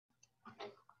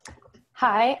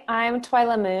Hi, I'm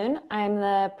Twyla Moon. I'm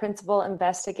the principal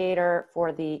investigator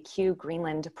for the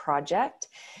QGreenland project.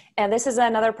 And this is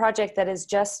another project that is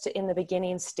just in the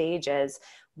beginning stages.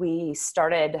 We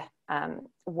started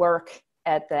work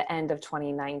at the end of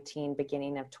 2019,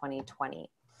 beginning of 2020.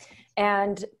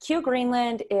 And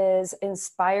QGreenland is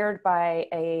inspired by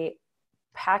a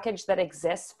package that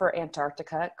exists for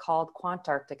Antarctica called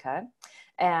Quantarctica.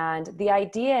 And the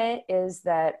idea is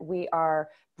that we are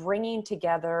bringing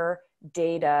together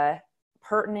data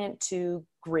pertinent to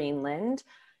Greenland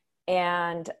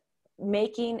and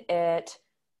making it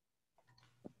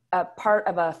a part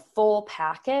of a full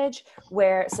package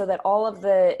so that all of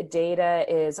the data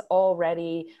is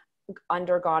already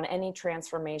undergone any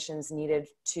transformations needed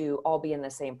to all be in the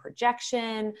same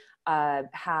projection,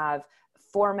 have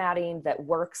formatting that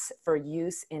works for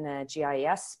use in a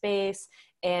GIS space,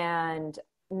 and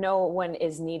no one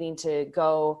is needing to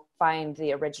go find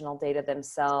the original data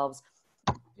themselves,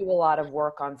 do a lot of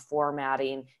work on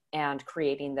formatting and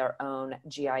creating their own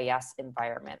GIS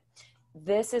environment.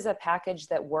 This is a package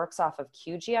that works off of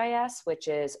QGIS, which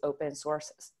is open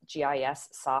source GIS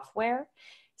software.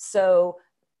 So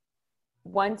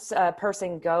once a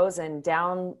person goes and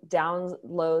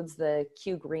downloads the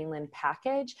QGreenland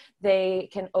package, they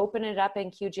can open it up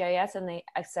in QGIS and they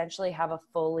essentially have a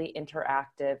fully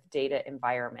interactive data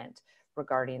environment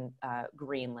regarding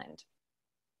Greenland.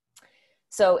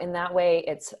 So in that way,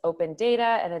 it's open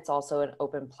data and it's also an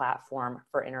open platform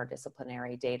for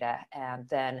interdisciplinary data. And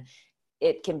then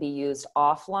it can be used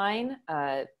offline,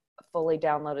 fully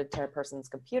downloaded to a person's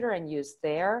computer and used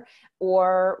there,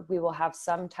 or we will have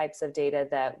some types of data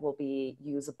that will be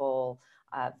usable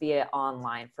via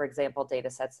online. For example, data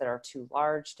sets that are too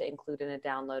large to include in a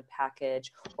download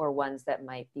package, or ones that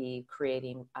might be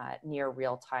creating near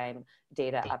real-time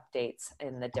data updates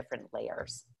in the different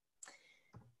layers.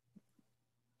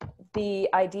 The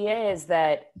idea is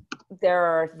that there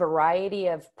are a variety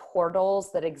of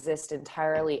portals that exist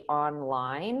entirely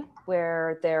online,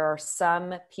 where there are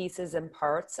some pieces and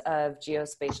parts of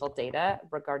geospatial data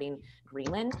regarding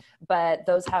Greenland, but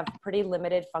those have pretty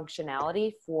limited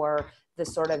functionality for the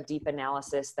sort of deep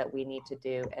analysis that we need to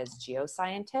do as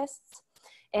geoscientists.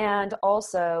 And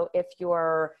also, if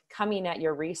you're coming at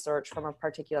your research from a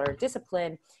particular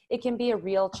discipline, it can be a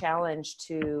real challenge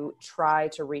to try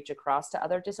to reach across to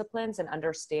other disciplines and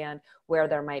understand where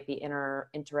there might be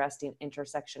interesting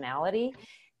intersectionality.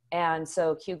 And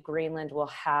so QGreenland will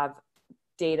have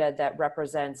data that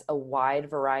represents a wide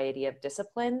variety of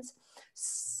disciplines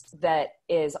that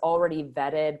is already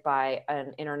vetted by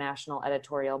an international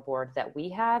editorial board that we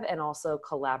have, and also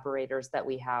collaborators that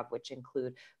we have, which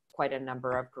include quite a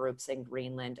number of groups in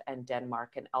Greenland and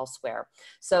Denmark and elsewhere.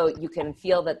 So you can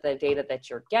feel that the data that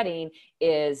you're getting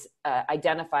is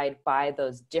identified by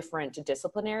those different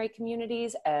disciplinary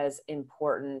communities as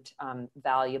important,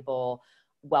 valuable,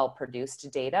 well-produced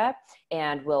data.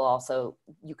 And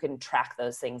you can track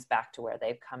those things back to where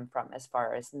they've come from as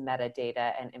far as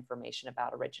metadata and information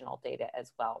about original data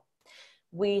as well.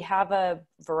 We have a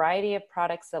variety of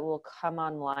products that will come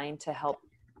online to help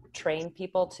train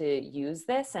people to use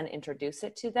this and introduce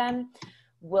it to them.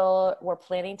 We're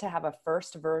planning to have a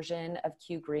first version of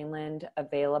QGreenland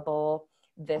available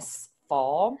this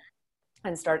fall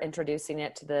and start introducing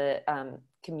it to the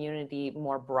community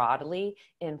more broadly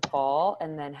in fall,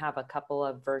 and then have a couple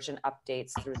of version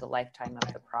updates through the lifetime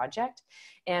of the project.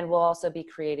 And we'll also be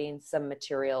creating some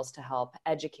materials to help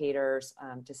educators,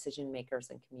 decision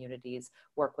makers, and communities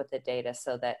work with the data,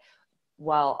 so that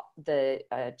while the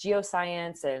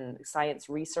geoscience and science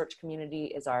research community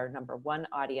is our #1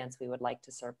 audience, we would like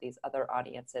to serve these other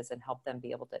audiences and help them be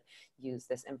able to use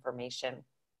this information